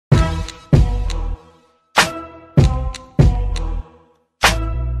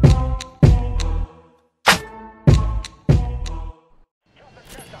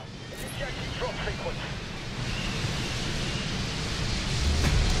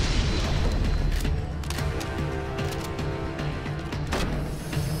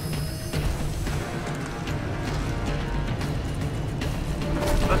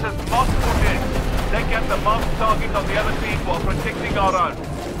target on the other team while protecting our own.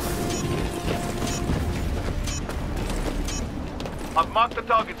 I've marked the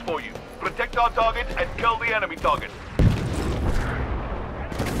targets for you. Protect our target and kill the enemy target.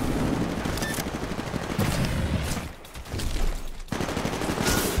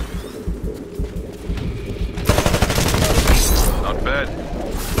 Not bad.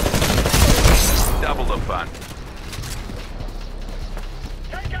 Double the fun.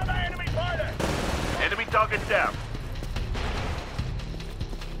 Take out the enemy pilot! Enemy target down.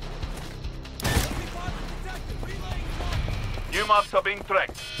 New marks are being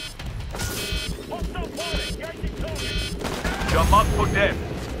tracked. Hostile pilot! Engaging target! You're marked for death.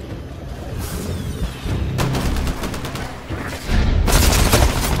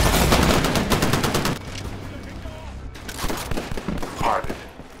 Pilot,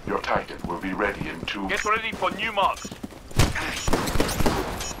 your Titan will be ready in 2... Get ready for new marks.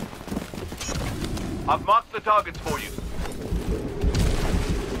 I've marked the targets for you.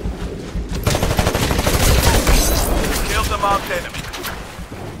 Kill the marked enemy.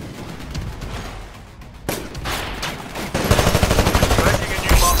 Tracking a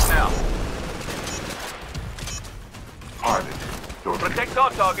new mark now. Pilot, your... Protect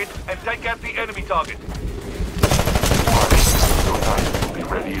our target and take out the enemy target. Pilot, your Titan will be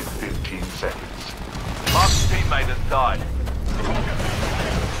ready in 15 seconds. Marked teammate has died.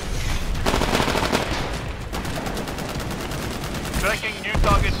 Tracking new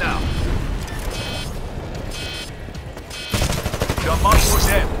target now. You're marked for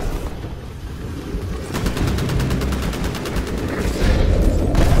death.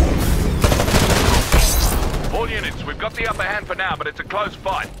 All units, we've got the upper hand for now, but it's a close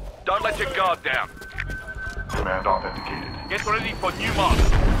fight. Don't let your guard down. Command authenticated. Get ready for new marks.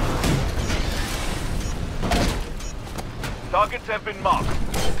 Targets have been marked.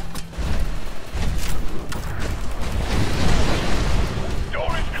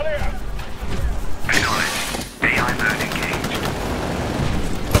 Door is clear! Acknowledged. AI mode engaged.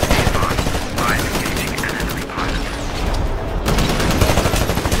 Be advised, I'm engaging an enemy pilot.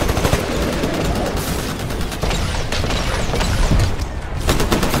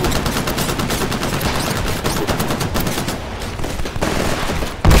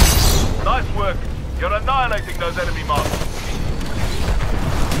 Nice work. You're annihilating those enemy marks.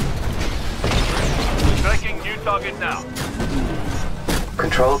 Tracking new target now.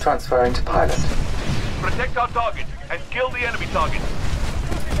 Control transferring to pilot. Protect our target and kill the enemy target.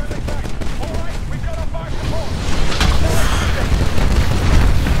 Alright, we've got our fire support!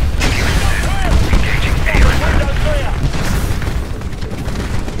 Engaging AI mode. Window clear!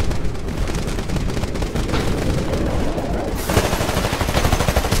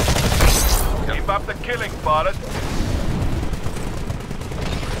 Keep up the killing, pilot.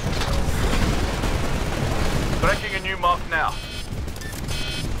 Tracking a new mark now.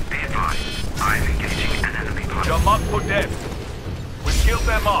 Be advised, I'm engaging an enemy pilot. You're marked for death. We've killed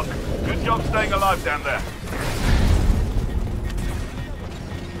their mark. Good job staying alive down there.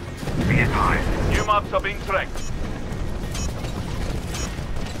 Be advised. New marks are being tracked.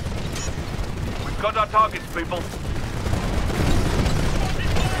 We've got our targets, people.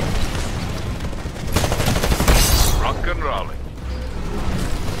 Rock and rolling.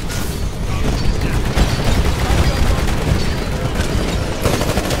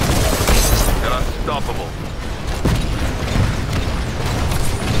 They're unstoppable.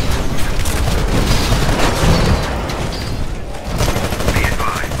 Be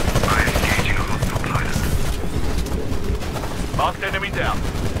advised, I'm engaging a hostile pilot. Marked enemy down.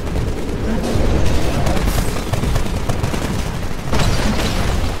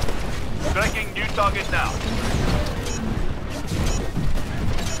 Tracking new target now.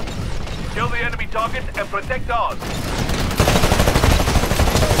 Kill the enemy target and protect ours.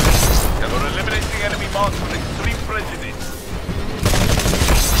 And we're eliminating enemy marks with extreme precision.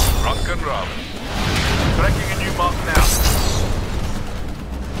 Rock and roll. Tracking a new mark now.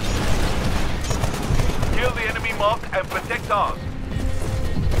 Kill the enemy mark and protect ours.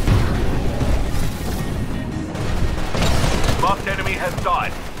 Marked enemy has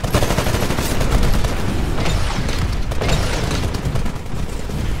died.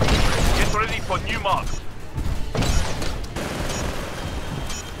 Get ready for new marks.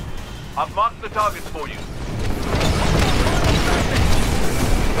 I've marked the targets for you.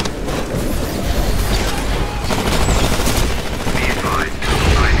 Be advised,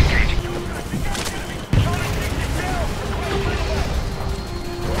 I'm engaging.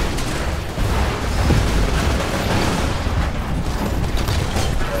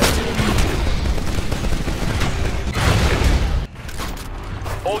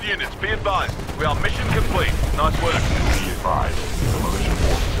 All units, be advised. We are mission complete.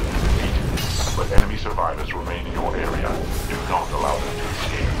 survivors remain in your area. Do not allow them